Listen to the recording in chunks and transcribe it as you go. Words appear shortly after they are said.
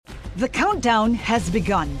The countdown has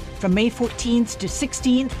begun. From May 14th to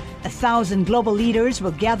 16th, 1,000 global leaders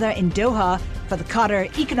will gather in Doha for the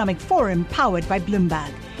Qatar Economic Forum powered by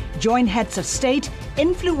Bloomberg. Join heads of state,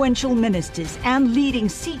 influential ministers, and leading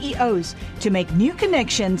CEOs to make new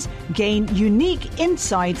connections, gain unique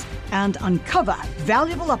insights, and uncover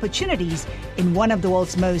valuable opportunities in one of the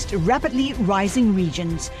world's most rapidly rising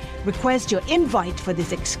regions. Request your invite for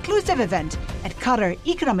this exclusive event at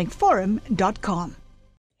QatarEconomicForum.com.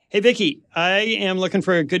 Hey, Vicky, I am looking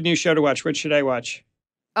for a good new show to watch. What should I watch?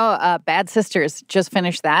 Bad Sisters. Just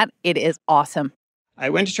finished that. It is awesome. I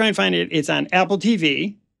went to try and find it. It's on Apple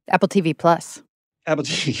TV. Apple TV Plus. Apple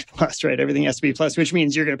TV Plus, right? Everything has to be Plus, which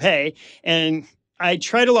means you're going to pay. And I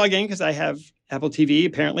try to log in because I have Apple TV.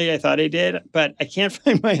 Apparently, I thought I did, but I can't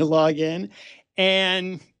find my login.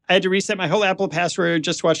 And I had to reset my whole Apple password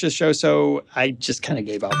just to watch this show, so I just kind of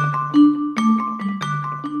gave up.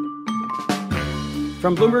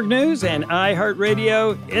 From Bloomberg News and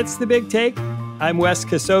iHeartRadio, it's The Big Take. I'm Wes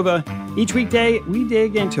Kosova. Each weekday, we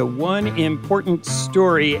dig into one important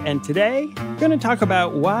story, and today, we're going to talk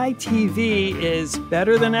about why TV is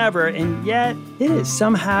better than ever, and yet it is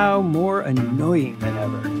somehow more annoying than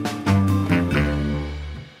ever.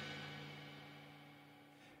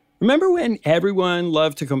 Remember when everyone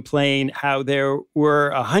loved to complain how there were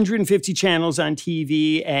 150 channels on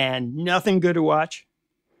TV and nothing good to watch?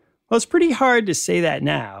 Well, it's pretty hard to say that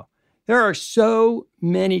now. There are so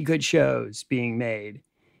many good shows being made.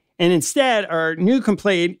 And instead, our new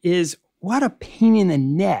complaint is what a pain in the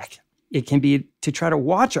neck it can be to try to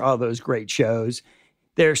watch all those great shows.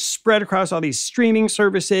 They're spread across all these streaming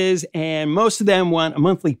services, and most of them want a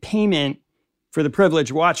monthly payment for the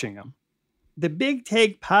privilege of watching them. The Big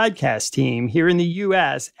Take podcast team here in the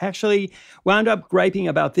U.S. actually wound up griping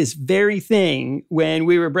about this very thing when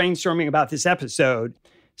we were brainstorming about this episode.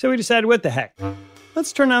 So we decided, what the heck?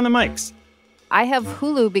 Let's turn on the mics. I have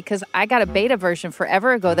Hulu because I got a beta version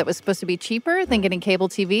forever ago that was supposed to be cheaper than getting cable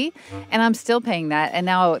TV, and I'm still paying that. And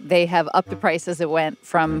now they have upped the prices. It went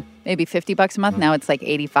from maybe $50 a month. Now it's like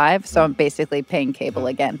 $85. So I'm basically paying cable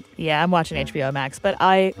again. Yeah, I'm watching HBO Max, but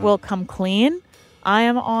I will come clean. I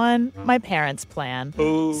am on my parents' plan.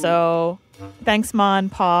 Ooh. So thanks, Ma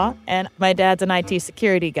and Pa. And my dad's an IT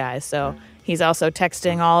security guy, so he's also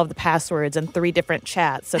texting all of the passwords in 3 different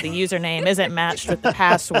chats. So the username isn't matched with the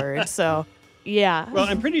password. So, yeah. Well,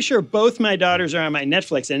 I'm pretty sure both my daughters are on my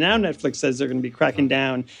Netflix. And now Netflix says they're going to be cracking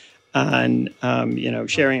down on,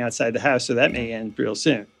 sharing outside the house. So that may end real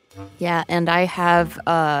soon. Yeah, and I have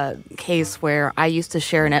a case where I used to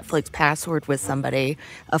share a Netflix password with somebody,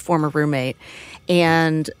 a former roommate,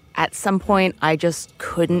 and at some point I just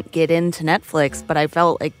couldn't get into Netflix, but I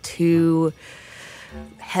felt like too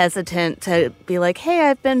hesitant to be like, hey,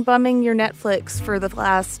 I've been bumming your Netflix for the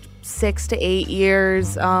last 6 to 8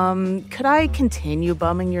 years. Could I continue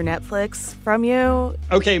bumming your Netflix from you?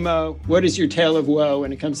 Okay, Mo, what is your tale of woe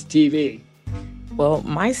when it comes to TV? Well,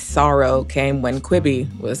 my sorrow came when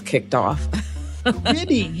Quibi was kicked off.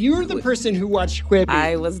 Quibi, you're the person who watched Quibi.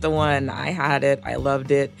 I was the one. I had it. I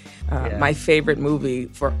loved it. My favorite movie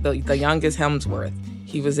for the youngest Hemsworth.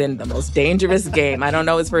 He was in The Most Dangerous Game. I don't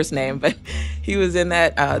know his first name, but he was in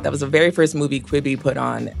that. That was the very first movie Quibi put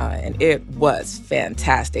on, and it was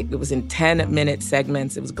fantastic. It was in 10-minute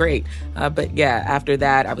segments. It was great. But yeah, after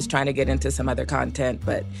that, I was trying to get into some other content,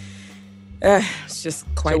 but it's just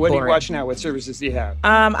quite boring. So what do you watch now? What services do you have?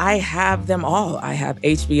 I have them all. I have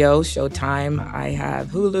HBO, Showtime. I have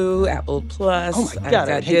Hulu, Apple Plus. Oh my God,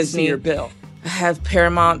 I'd hate to see your bill. I have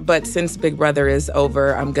Paramount, but since Big Brother is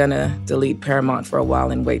over, I'm going to delete Paramount for a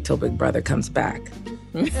while and wait till Big Brother comes back.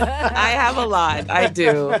 I have a lot. I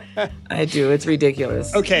do. It's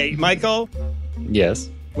ridiculous. Okay, Michael?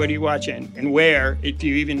 Yes? What are you watching? And where? Do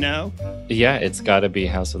you even know? Yeah, it's got to be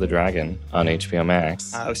House of the Dragon on HBO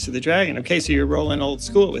Max. House of the Dragon. Okay, so you're rolling old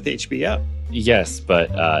school with HBO. Yes,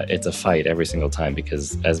 but it's a fight every single time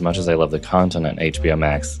because as much as I love the content on HBO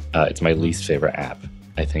Max, it's my least favorite app.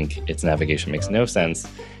 I think its navigation makes no sense,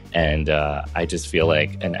 and I just feel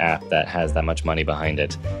like an app that has that much money behind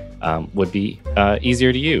it would be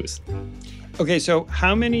easier to use. Okay, so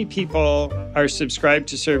how many people are subscribed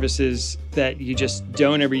to services that you just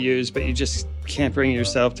don't ever use, but you just can't bring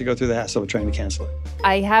yourself to go through the hassle of trying to cancel it?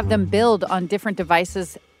 I have them billed on different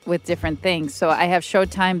devices with different things. So I have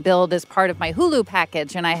Showtime billed as part of my Hulu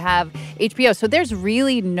package, and I have HBO. So there's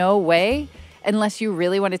really no way, unless you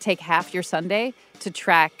really want to take half your Sunday, to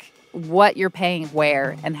track what you're paying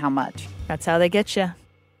where and how much. That's how they get you.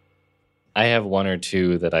 I have 1 or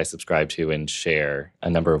 2 that I subscribe to and share, a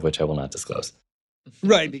number of which I will not disclose.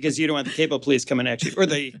 Right, because you don't want the cable police coming at you, or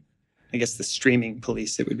the I guess the streaming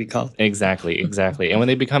police, it would be called. Exactly. And when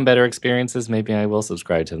they become better experiences, maybe I will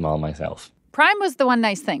subscribe to them all myself. Prime was the one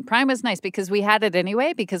nice thing. Prime was nice because we had it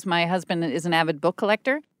anyway, because my husband is an avid book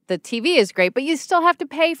collector. The TV is great, but you still have to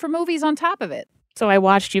pay for movies on top of it. So I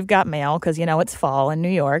watched You've Got Mail because, it's fall in New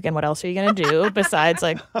York. And what else are you going to do besides,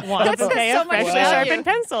 want a bouquet of freshly sharpened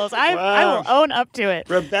pencils? I will own up to it.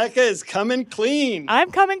 Rebecca is coming clean.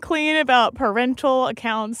 I'm coming clean about parental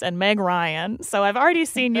accounts and Meg Ryan. So I've already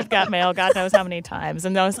seen You've Got Mail God knows how many times.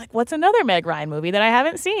 And I was like, what's another Meg Ryan movie that I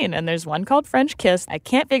haven't seen? And there's one called French Kiss. I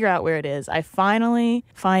can't figure out where it is. I finally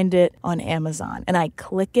find it on Amazon. And I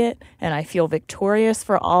click it, and I feel victorious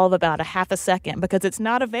for all of about a half a second because it's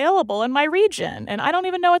not available in my region. And I don't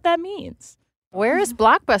even know what that means. Where is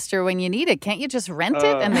Blockbuster when you need it? Can't you just rent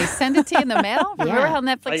it and they send it to you in the mail? Remember how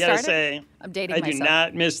Netflix I gotta started? say, I'm dating I myself. do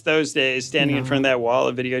not miss those days standing in front of that wall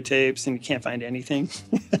of videotapes and you can't find anything.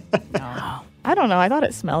 I don't know. I thought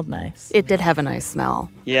it smelled nice. It did have a nice smell.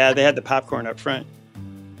 Yeah, they had the popcorn up front.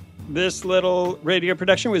 This little radio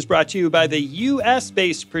production was brought to you by the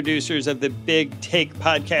U.S.-based producers of the Big Take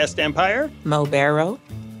podcast empire. Mo Barrow.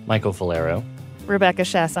 Michael Falero. Rebecca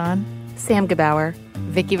Chasson. Sam Gebauer.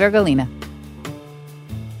 Vicky Vergolina.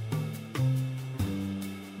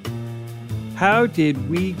 How did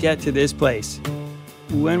we get to this place?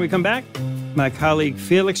 When we come back, my colleague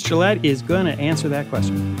Felix Gillette is going to answer that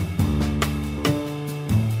question.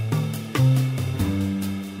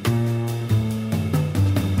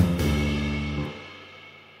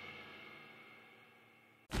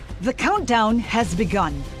 The countdown has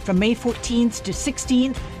begun. From May 14th to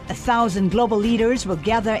 16th, 1,000 global leaders will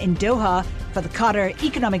gather in Doha for the Qatar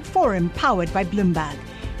Economic Forum powered by Bloomberg.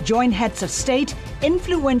 Join heads of state,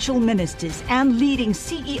 influential ministers, and leading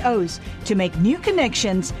CEOs to make new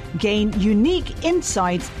connections, gain unique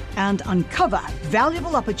insights, and uncover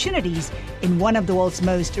valuable opportunities in one of the world's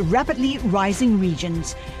most rapidly rising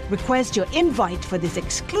regions. Request your invite for this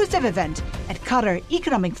exclusive event at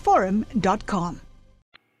QatarEconomicForum.com.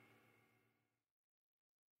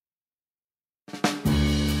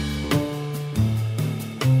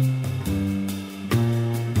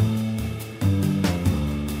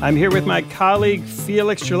 I'm here with my colleague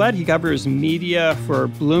Felix Gillette. He covers media for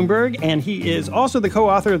Bloomberg, and he is also the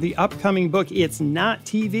co-author of the upcoming book, It's Not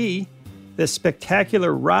TV, The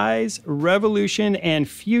Spectacular Rise, Revolution, and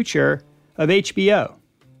Future of HBO.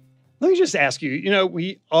 Let me just ask you,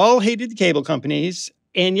 we all hated the cable companies,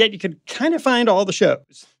 and yet you could kind of find all the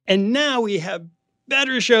shows. And now we have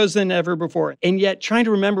better shows than ever before. And yet trying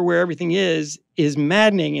to remember where everything is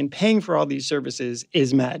maddening, and paying for all these services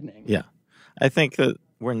is maddening. Yeah. I think that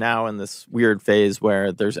we're now in this weird phase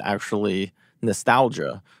where there's actually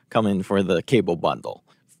nostalgia coming for the cable bundle.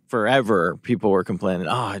 Forever, people were complaining,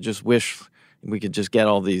 I just wish we could just get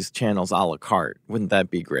all these channels a la carte. Wouldn't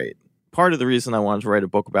that be great? Part of the reason I wanted to write a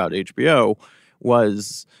book about HBO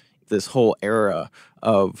was this whole era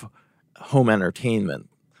of home entertainment.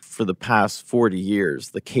 For the past 40 years,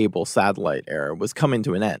 the cable satellite era was coming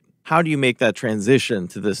to an end. How do you make that transition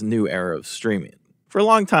to this new era of streaming? For a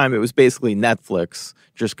long time, it was basically Netflix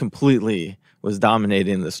just completely was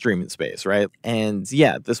dominating the streaming space, right? And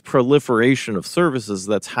yeah, this proliferation of services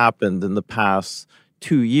that's happened in the past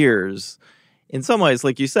 2 years, in some ways,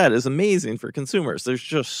 like you said, is amazing for consumers. There's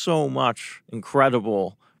just so much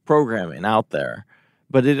incredible programming out there.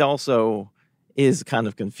 But it also is kind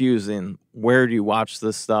of confusing. Where do you watch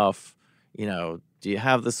this stuff? Do you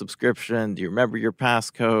have the subscription? Do you remember your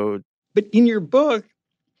passcode? But in your book,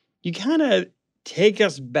 you kind of take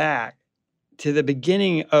us back to the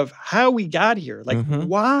beginning of how we got here,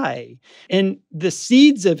 why? And the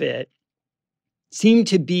seeds of it seem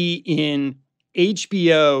to be in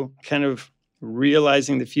HBO kind of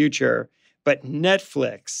realizing the future, but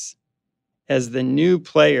Netflix as the new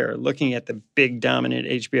player looking at the big dominant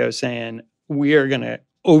HBO saying, we are going to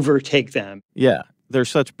overtake them. Yeah, they're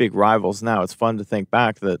such big rivals now. It's fun to think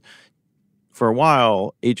back that for a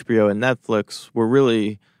while, HBO and Netflix were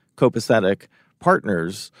really copacetic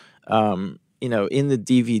partners, in the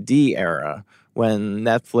DVD era, when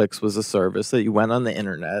Netflix was a service that you went on the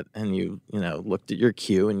internet and you looked at your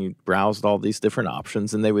queue and you browsed all these different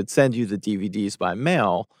options, and they would send you the DVDs by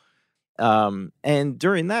mail. And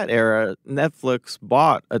during that era, Netflix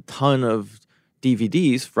bought a ton of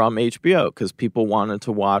DVDs from HBO because people wanted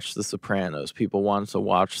to watch The Sopranos, people wanted to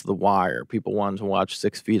watch The Wire, people wanted to watch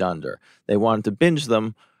 6 Feet Under. They wanted to binge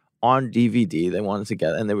them on DVD. They wanted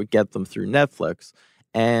to and they would get them through Netflix.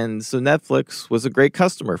 And so Netflix was a great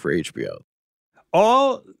customer for HBO.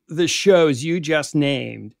 All the shows you just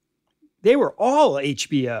named, they were all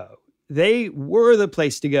HBO. they were the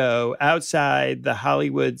place to go outside the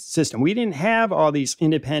Hollywood system. We didn't have all these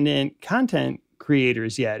independent content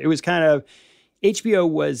creators yet. It was kind of, HBO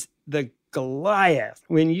was the Goliath.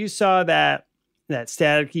 When you saw that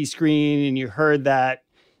staticky screen and you heard that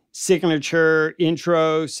signature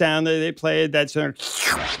intro sound that they played, that sort of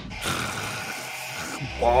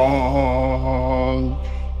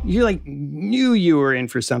you like knew you were in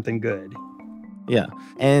for something good. Yeah.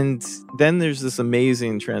 And then there's this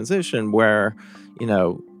amazing transition where,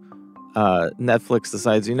 Netflix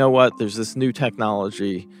decides, you know what, there's this new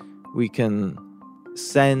technology. We can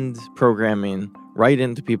send programming right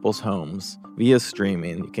into people's homes via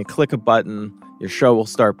streaming. You can click a button, your show will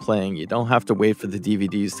start playing. You don't have to wait for the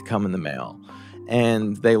DVDs to come in the mail.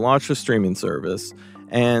 And they launched a streaming service.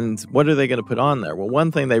 And what are they going to put on there? Well,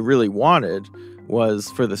 one thing they really wanted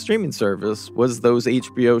was for the streaming service was those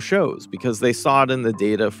HBO shows, because they saw it in the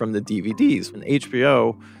data from the DVDs. And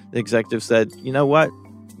HBO, the executive said, you know what?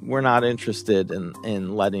 We're not interested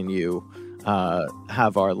in letting you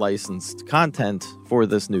have our licensed content for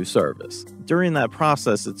this new service. During that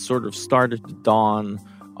process, it sort of started to dawn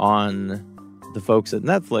on the folks at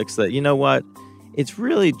Netflix that, you know what? It's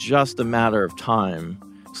really just a matter of time,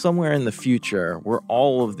 somewhere in the future, where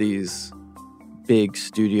all of these big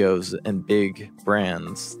studios and big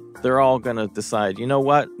brands, they're all going to decide, you know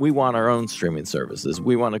what? We want our own streaming services.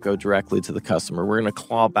 We want to go directly to the customer. We're going to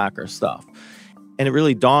claw back our stuff. And it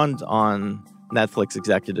really dawned on Netflix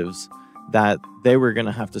executives that they were going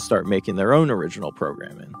to have to start making their own original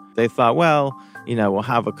programming. They thought, well, we'll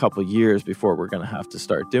have a couple years before we're going to have to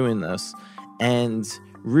start doing this. And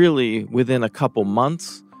really, within a couple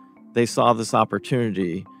months, they saw this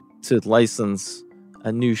opportunity to license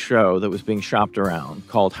a new show that was being shopped around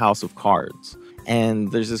called House of Cards.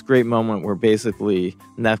 And there's this great moment where basically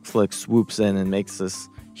Netflix swoops in and makes this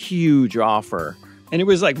huge offer. And it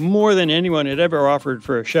was like more than anyone had ever offered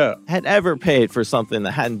for a show. Had ever paid for something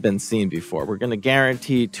that hadn't been seen before. We're going to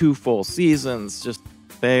guarantee 2 full seasons.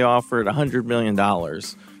 They offered $100 million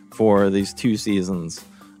for these 2 seasons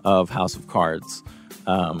of House of Cards.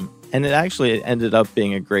 And it actually ended up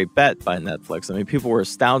being a great bet by Netflix. I mean, people were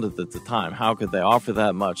astounded at the time. How could they offer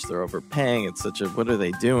that much? They're overpaying. What are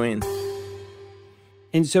they doing?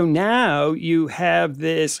 And so now you have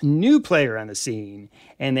this new player on the scene,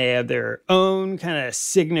 and they have their own kind of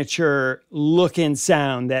signature look and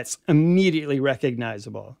sound that's immediately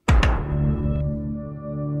recognizable.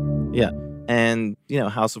 Yeah. And,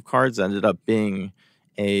 House of Cards ended up being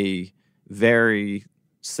a very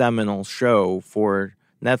seminal show for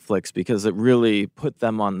Netflix because it really put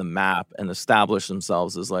them on the map and established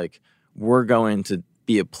themselves as like, we're going to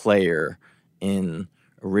be a player in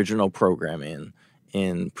original programming,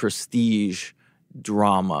 in prestige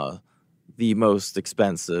drama, the most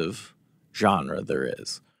expensive genre there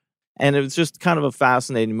is. And it was just kind of a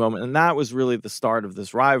fascinating moment. And that was really the start of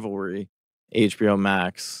this rivalry, HBO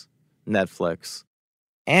Max, Netflix.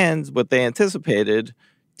 And what they anticipated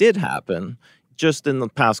did happen. Just in the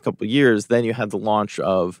past couple of years, then you had the launch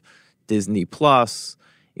of Disney Plus,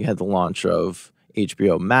 you had the launch of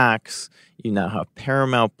HBO Max, you now have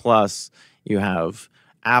Paramount Plus, you have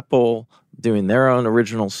Apple doing their own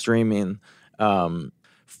original streaming.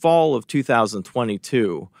 Fall of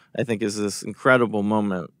 2022, I think, is this incredible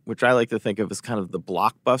moment, which I like to think of as kind of the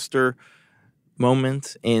blockbuster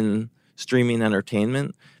moment in streaming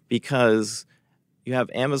entertainment, because you have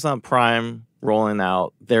Amazon Prime rolling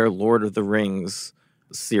out their Lord of the Rings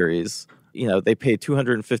series. They paid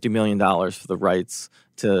 $250 million for the rights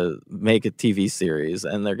to make a TV series,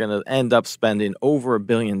 and they're going to end up spending over $1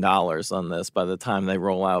 billion on this by the time they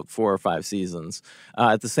roll out 4 or 5 seasons.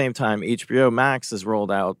 At the same time, HBO Max has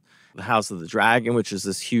rolled out The House of the Dragon, which is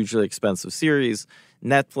this hugely expensive series.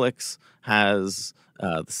 Netflix has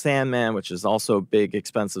The Sandman, which is also a big,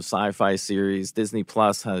 expensive sci-fi series. Disney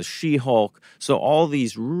Plus has She-Hulk. So all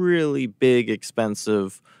these really big,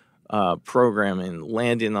 expensive programming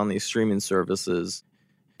landing on these streaming services.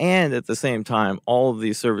 And at the same time, all of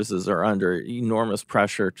these services are under enormous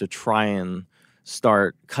pressure to try and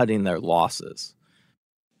start cutting their losses.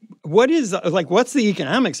 What's the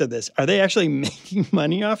economics of this? Are they actually making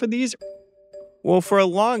money off of these? Well, for a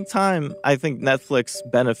long time, I think Netflix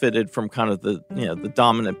benefited from kind of the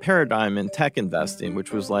dominant paradigm in tech investing,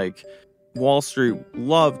 which was like Wall Street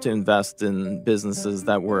loved to invest in businesses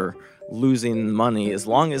that were losing money as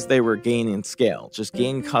long as they were gaining scale. Just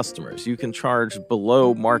gain customers. You can charge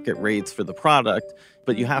below market rates for the product,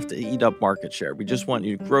 but you have to eat up market share. We just want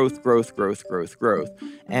you growth.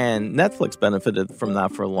 And Netflix benefited from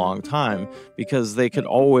that for a long time because they could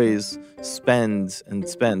always spend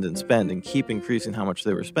and keep increasing how much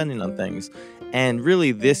they were spending on things. And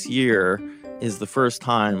really this year is the first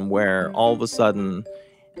time where all of a sudden,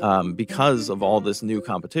 because of all this new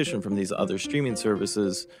competition from these other streaming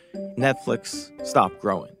services, Netflix stopped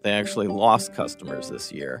growing. They actually lost customers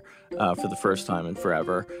this year for the first time in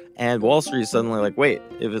forever. And Wall Street is suddenly like, wait,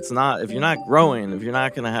 if you're not growing, if you're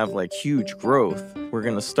not going to have like huge growth, we're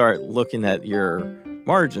going to start looking at your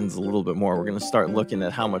margins a little bit more. We're going to start looking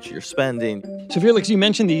at how much you're spending. So Felix, you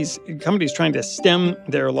mentioned these companies trying to stem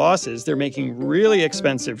their losses. They're making really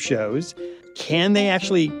expensive shows. Can they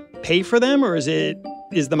actually pay for them, or is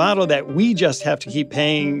the model that we just have to keep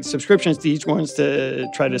paying subscriptions to each one to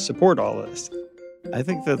try to support all of this? I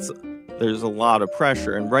think there's a lot of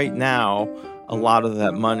pressure. And right now, a lot of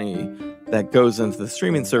that money that goes into the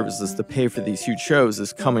streaming services to pay for these huge shows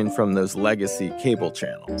is coming from those legacy cable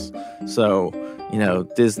channels. So,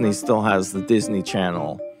 Disney still has the Disney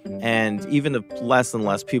Channel. And even if less and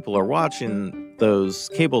less people are watching those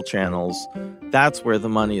cable channels, that's where the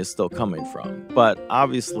money is still coming from. But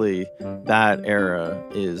obviously, that era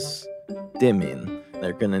is dimming.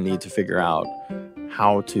 They're going to need to figure out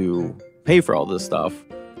how to pay for all this stuff.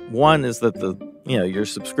 One is that your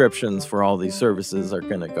subscriptions for all these services are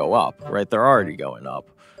going to go up, right? They're already going up.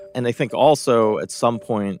 And I think also at some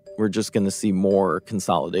point, we're just going to see more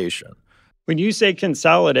consolidation. When you say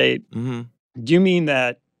consolidate, Mm-hmm. do you mean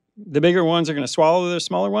that the bigger ones are going to swallow the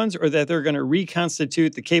smaller ones, or that they're going to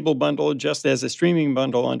reconstitute the cable bundle just as a streaming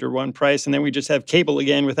bundle under one price, and then we just have cable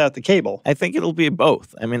again without the cable? I think it'll be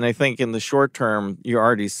both. I mean, I think in the short term, you're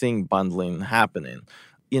already seeing bundling happening.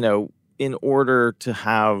 In order to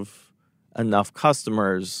have enough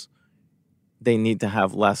customers, they need to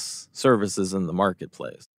have less services in the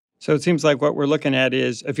marketplace. So it seems like what we're looking at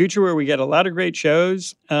is a future where we get a lot of great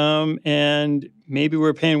shows, and maybe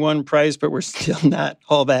we're paying one price, but we're still not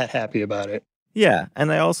all that happy about it. Yeah,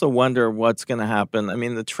 and I also wonder what's going to happen. I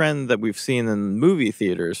mean, the trend that we've seen in movie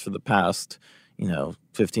theaters for the past,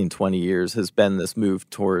 15, 20 years has been this move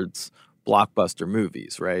towards blockbuster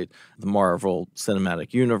movies, right? The Marvel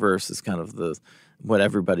Cinematic Universe is kind of what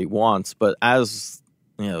everybody wants, but as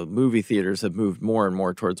movie theaters have moved more and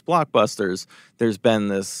more towards blockbusters, there's been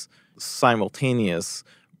this simultaneous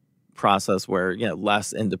process where,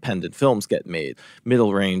 less independent films get made.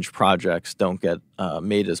 Middle-range projects don't get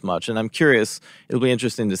made as much. And I'm curious, it'll be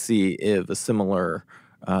interesting to see if a similar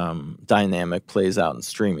dynamic plays out in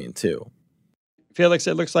streaming too. Felix,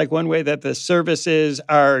 it looks like one way that the services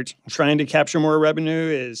are trying to capture more revenue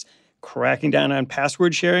is cracking down on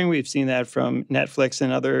password sharing. We've seen that from Netflix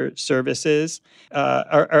and other services.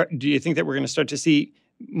 Do you think that we're going to start to see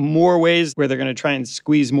more ways where they're going to try and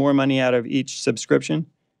squeeze more money out of each subscription?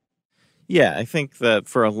 Yeah, I think that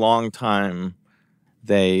for a long time,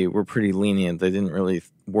 they were pretty lenient. They didn't really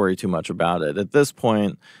worry too much about it. At this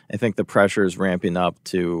point, I think the pressure is ramping up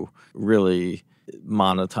to really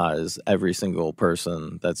monetize every single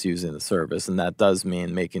person that's using the service. And that does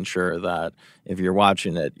mean making sure that if you're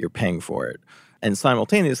watching it, you're paying for it. And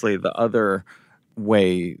simultaneously, the other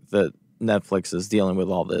way that Netflix is dealing with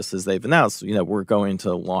all this is they've announced, we're going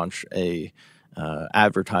to launch a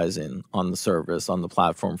advertising on the service, on the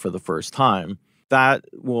platform for the first time. That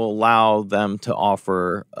will allow them to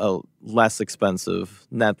offer a less expensive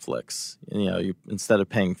Netflix. Instead of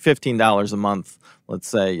paying $15 a month, let's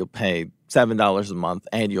say you'll pay $7 a month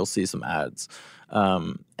and you'll see some ads.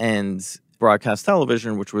 And broadcast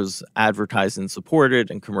television, which was advertising supported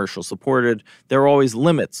and commercial supported, there were always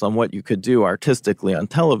limits on what you could do artistically on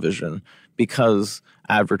television because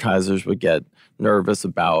advertisers would get nervous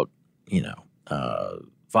about,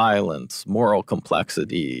 violence, moral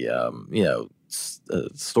complexity,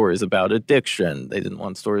 stories about addiction. They didn't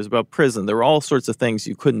want stories about prison. There were all sorts of things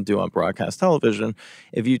you couldn't do on broadcast television.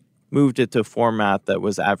 If you moved it to a format that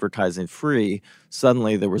was advertising free,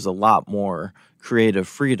 suddenly there was a lot more creative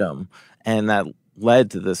freedom. And that led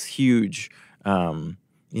to this huge,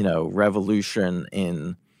 revolution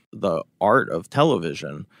in the art of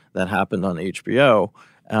television that happened on HBO.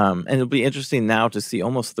 And it'll be interesting now to see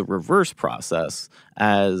almost the reverse process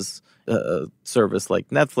as a service like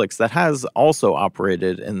Netflix that has also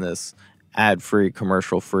operated in this ad-free,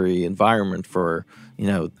 commercial-free environment for,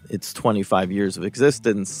 its 25 years of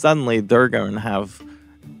existence. Suddenly, they're going to have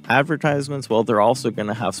advertisements. Well, they're also going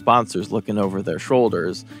to have sponsors looking over their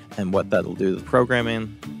shoulders. And what that'll do to the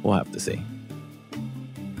programming, we'll have to see.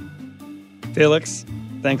 Felix,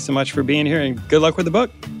 thanks so much for being here, and good luck with the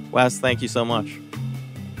book. Wes, thank you so much.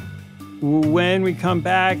 When we come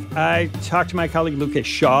back, I talked to my colleague Lucas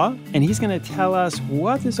Shaw, and he's going to tell us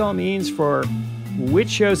what this all means for which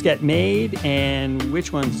shows get made and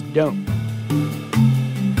which ones don't.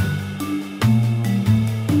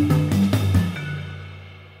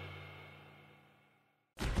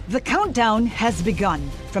 The countdown has begun.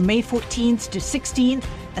 From May 14th to 16th,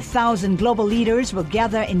 1,000 global leaders will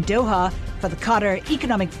gather in Doha for the Qatar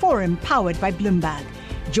Economic Forum powered by Bloomberg.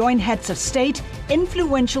 Join heads of state,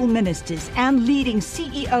 influential ministers, and leading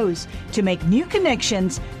CEOs to make new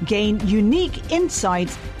connections, gain unique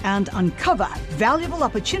insights, and uncover valuable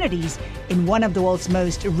opportunities in one of the world's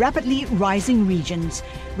most rapidly rising regions.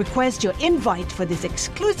 Request your invite for this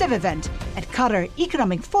exclusive event at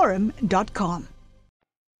QatarEconomicForum.com.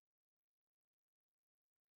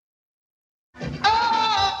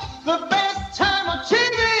 The best time on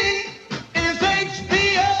TV is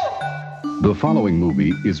HBO. The following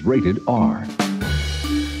movie is rated R.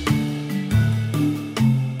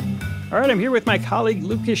 All right, I'm here with my colleague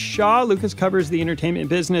Lucas Shaw. Lucas covers the entertainment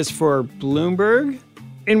business for Bloomberg.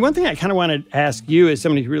 And one thing I kind of want to ask you, as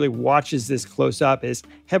somebody who really watches this close up, is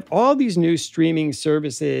have all these new streaming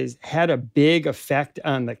services had a big effect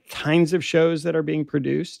on the kinds of shows that are being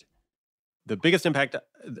produced? The biggest impact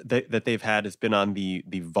that they've had has been on the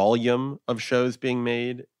volume of shows being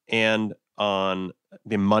made and on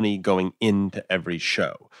the money going into every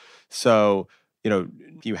show. So,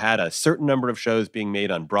 you had a certain number of shows being made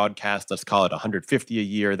on broadcast, let's call it 150 a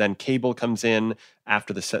year. Then cable comes in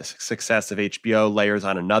after the success of HBO, layers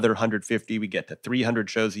on another 150. We get to 300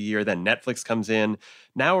 shows a year. Then Netflix comes in.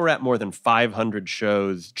 Now we're at more than 500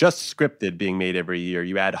 shows, just scripted, being made every year.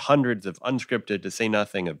 You add hundreds of unscripted, to say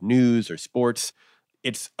nothing of news or sports.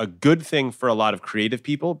 It's a good thing for a lot of creative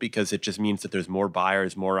people because it just means that there's more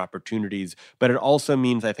buyers, more opportunities. But it also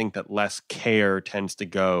means, I think, that less care tends to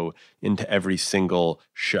go into every single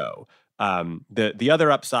show. The other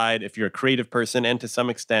upside, if you're a creative person, and to some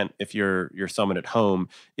extent, if you're someone at home,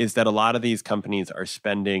 is that a lot of these companies are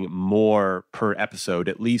spending more per episode,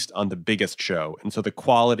 at least on the biggest show. And so the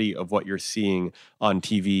quality of what you're seeing on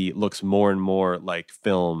TV looks more and more like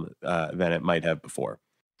film than it might have before.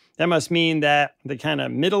 That must mean that the kind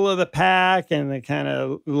of middle of the pack and the kind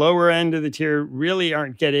of lower end of the tier really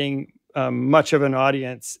aren't getting much of an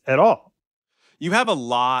audience at all. You have a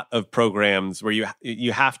lot of programs where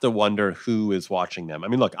you have to wonder who is watching them. I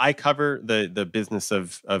mean, look, I cover the business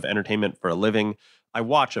of entertainment for a living. I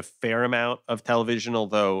watch a fair amount of television,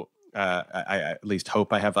 although I at least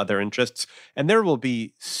hope I have other interests. And there will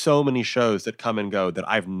be so many shows that come and go that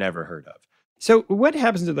I've never heard of. So what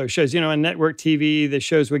happens to those shows? On network TV, the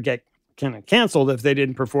shows would get kind of canceled if they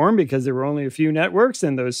didn't perform because there were only a few networks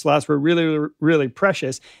and those slots were really, really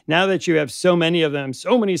precious. Now that you have so many of them,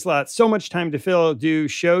 so many slots, so much time to fill, do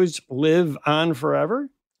shows live on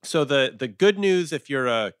forever? So the good news, if you're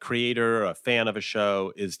a creator or a fan of a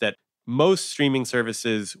show, is that most streaming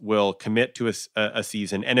services will commit to a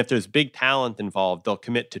season. And if there's big talent involved, they'll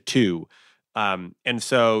commit to 2. And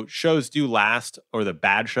so shows do last, or the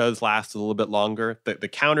bad shows last a little bit longer. The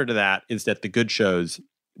counter to that is that the good shows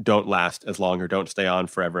don't last as long or don't stay on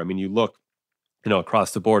forever. I mean, you look,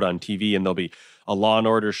 across the board on TV and there'll be a Law and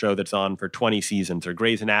Order show that's on for 20 seasons, or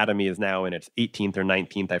Grey's Anatomy is now in its 18th or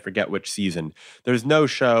 19th, I forget which season. There's no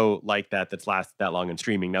show like that that's lasted that long in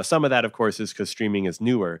streaming. Now, some of that, of course, is because streaming is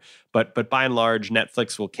newer, but by and large,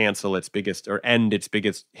 Netflix will cancel its biggest or end its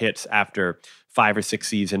biggest hits after 5 or 6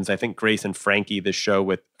 seasons. I think Grace and Frankie, this show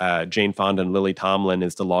with Jane Fonda and Lily Tomlin,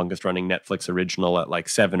 is the longest running Netflix original at like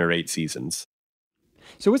 7 or 8 seasons.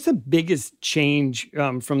 So what's the biggest change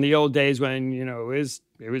from the old days when,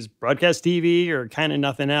 it was broadcast TV or kind of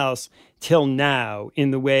nothing else till now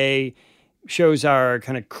in the way shows are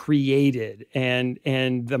kind of created and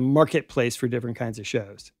the marketplace for different kinds of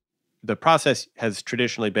shows? The process has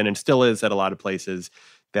traditionally been, and still is at a lot of places,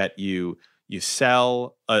 that you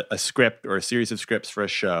sell a script or a series of scripts for a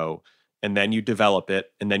show, and then you develop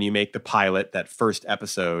it, and then you make the pilot, that first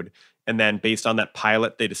episode. And then based on that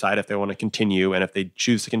pilot, they decide if they want to continue. And if they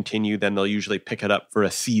choose to continue, then they'll usually pick it up for a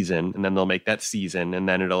season, and then they'll make that season, and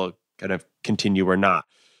then it'll kind of continue or not.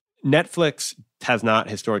 Netflix has not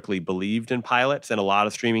historically believed in pilots, and a lot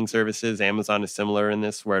of streaming services, Amazon is similar in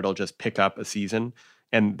this, where it'll just pick up a season.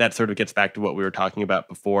 And that sort of gets back to what we were talking about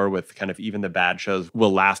before with kind of even the bad shows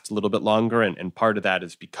will last a little bit longer. And part of that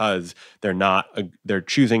is because they're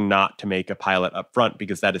choosing not to make a pilot up front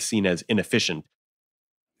because that is seen as inefficient.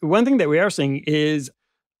 One thing that we are seeing is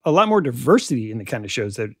a lot more diversity in the kind of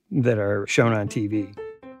shows that are shown on TV.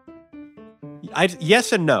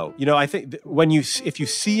 Yes and no. I think if you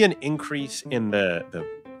see an increase in the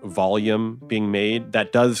volume being made,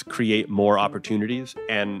 that does create more opportunities.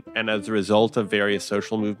 And as a result of various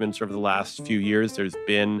social movements over the last few years, there's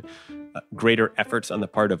been greater efforts on the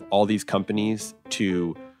part of all these companies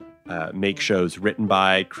to make shows written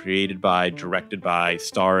by, created by, directed by,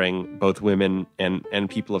 starring both women and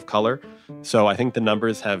people of color. So I think the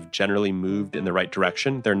numbers have generally moved in the right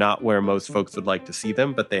direction. They're not where most folks would like to see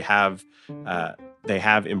them, but they have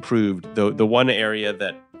improved. The one area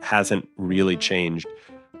that hasn't really changed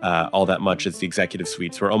all that much is the executive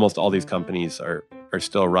suites, where almost all these companies are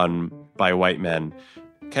still run by white men.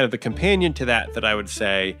 Kind of the companion to that I would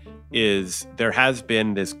say is there has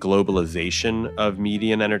been this globalization of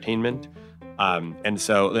media and entertainment. And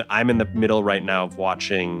so I'm in the middle right now of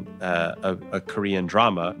watching a Korean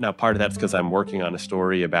drama. Now, part of that's because I'm working on a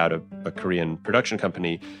story about a Korean production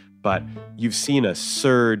company, but you've seen a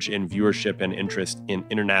surge in viewership and interest in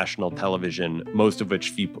international television, most of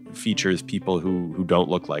which features people who don't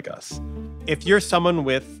look like us. If you're someone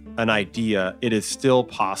with an idea, it is still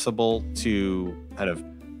possible to kind of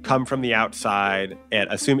come from the outside and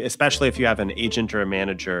assume, especially if you have an agent or a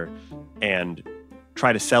manager, and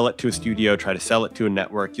try to sell it to a studio, try to sell it to a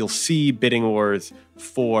network. You'll see bidding wars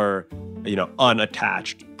for,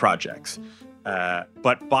 unattached projects.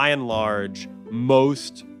 But by and large,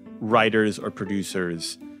 most writers or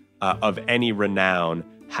producers of any renown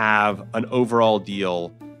have an overall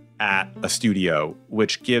deal at a studio,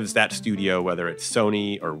 which gives that studio, whether it's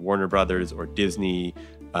Sony or Warner Brothers or Disney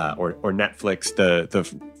or Netflix,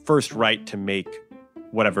 the first right to make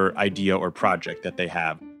whatever idea or project that they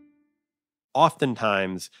have.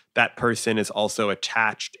 Oftentimes, that person is also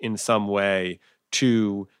attached in some way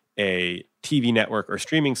to a TV network or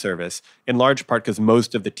streaming service, in large part because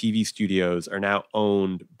most of the TV studios are now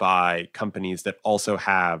owned by companies that also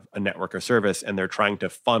have a network or service, and they're trying to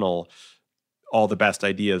funnel all the best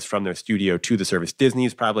ideas from their studio to the service. Disney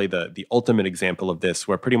is probably the ultimate example of this,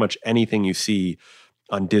 where pretty much anything you see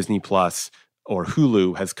on Disney Plus or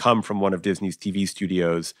Hulu has come from one of Disney's TV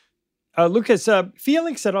studios. Lucas,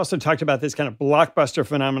 Felix had also talked about this kind of blockbuster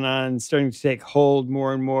phenomenon starting to take hold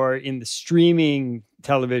more and more in the streaming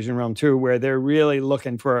television realm too, where they're really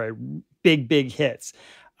looking for big hits.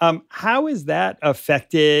 How has that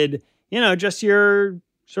affected, just your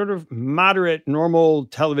sort of moderate, normal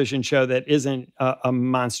television show that isn't a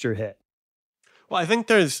monster hit? Well, I think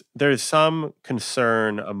there's some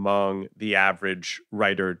concern among the average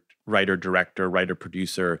writer, director, writer,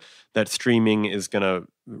 producer that streaming is going to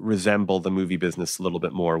resemble the movie business a little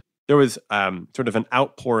bit more. There was sort of an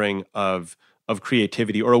outpouring of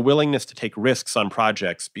creativity or a willingness to take risks on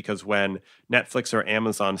projects, because when Netflix or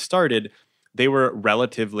Amazon started, they were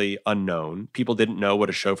relatively unknown. People didn't know what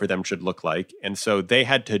a show for them should look like, and so they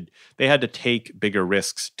had to take bigger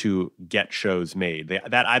risks to get shows made.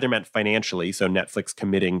 That either meant financially, so Netflix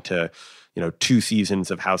committing to 2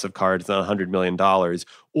 seasons of House of Cards and $100 million,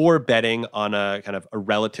 or betting on a kind of a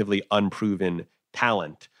relatively unproven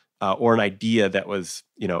talent or an idea that was,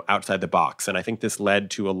 outside the box. And I think this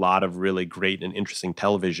led to a lot of really great and interesting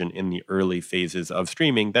television in the early phases of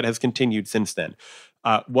streaming that has continued since then.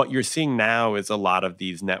 What you're seeing now is a lot of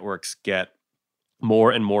these networks get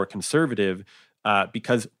more and more conservative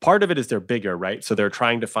because part of it is they're bigger, right? So they're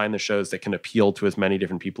trying to find the shows that can appeal to as many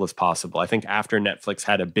different people as possible. I think after Netflix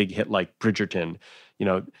had a big hit like Bridgerton,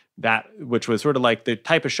 that which was sort of like the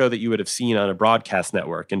type of show that you would have seen on a broadcast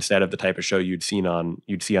network instead of the type of show you'd see on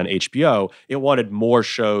HBO, it wanted more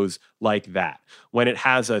shows like that. When it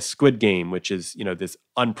has a Squid Game, which is, this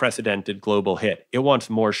unprecedented global hit, it wants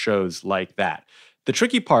more shows like that. The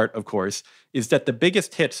tricky part, of course, is that the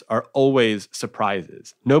biggest hits are always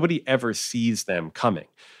surprises. Nobody ever sees them coming.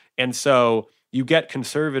 And so you get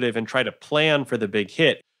conservative and try to plan for the big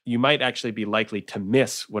hit. You might actually be likely to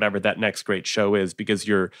miss whatever that next great show is because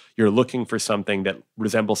you're looking for something that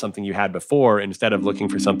resembles something you had before instead of looking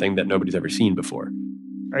for something that nobody's ever seen before.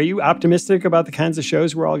 Are you optimistic about the kinds of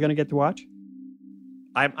shows we're all going to get to watch?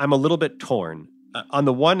 I'm a little bit torn. On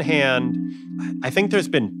the one hand, I think there's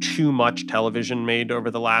been too much television made over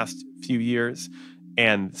the last few years,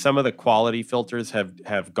 and some of the quality filters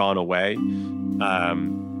have gone away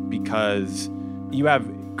because you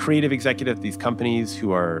have creative executives at these companies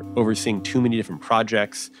who are overseeing too many different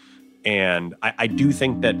projects. And I do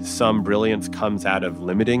think that some brilliance comes out of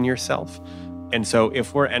limiting yourself. And so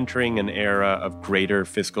if we're entering an era of greater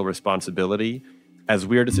fiscal responsibility, as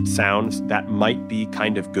weird as it sounds, that might be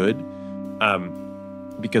kind of good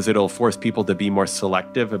because it'll force people to be more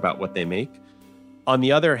selective about what they make. On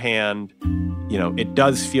the other hand, it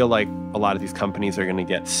does feel like a lot of these companies are going to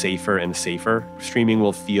get safer and safer. Streaming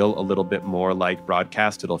will feel a little bit more like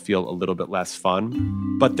broadcast. It'll feel a little bit less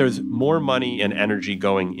fun. But there's more money and energy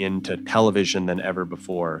going into television than ever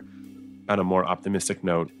before. On a more optimistic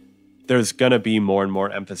note, there's going to be more and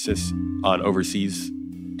more emphasis on overseas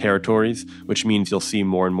territories, which means you'll see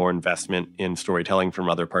more and more investment in storytelling from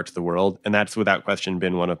other parts of the world. And that's without question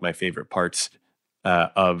been one of my favorite parts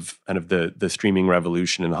of kind of the streaming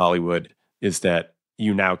revolution in Hollywood, is that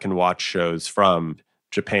you now can watch shows from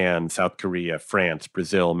Japan, South Korea, France,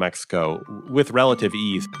 Brazil, Mexico with relative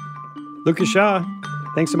ease. Lucas Shaw,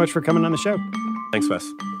 thanks so much for coming on the show. Thanks, Wes.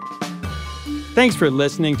 Thanks for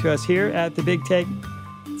listening to us here at The Big Take.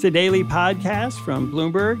 It's a daily podcast from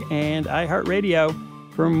Bloomberg and iHeartRadio.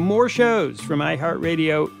 For more shows from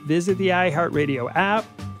iHeartRadio, visit the iHeartRadio app,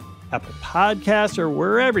 Apple Podcasts, or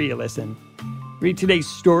wherever you listen. Read today's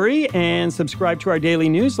story and subscribe to our daily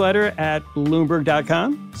newsletter at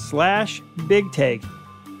Bloomberg.com/BigTake.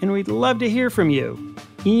 And we'd love to hear from you.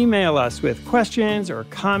 Email us with questions or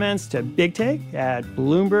comments to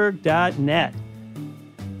BigTake@Bloomberg.net.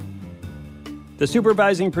 The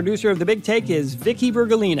supervising producer of The Big Take is Vicky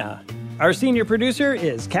Vergolina. Our senior producer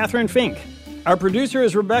is Catherine Fink. Our producer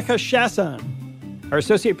is Rebecca Chasson. Our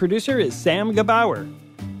associate producer is Sam Gabauer.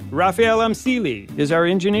 Raphael Amsili is our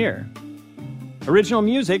engineer. Original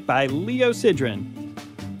music by Leo Sidran.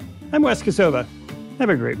 I'm Wes Kosova. Have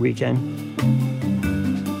a great weekend.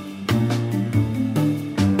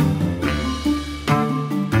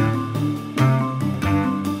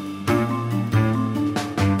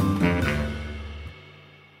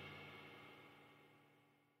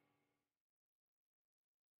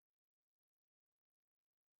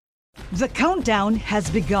 The countdown has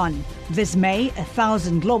begun. This May,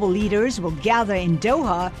 1,000 global leaders will gather in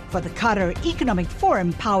Doha for the Qatar Economic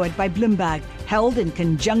Forum powered by Bloomberg, held in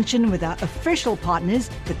conjunction with our official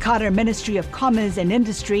partners, the Qatar Ministry of Commerce and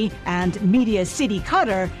Industry and Media City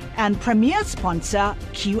Qatar, and premier sponsor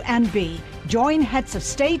QNB. Join heads of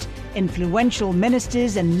state, influential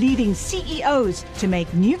ministers, and leading CEOs to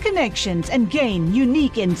make new connections and gain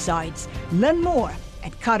unique insights. Learn more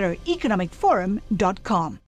at QatarEconomicForum.com.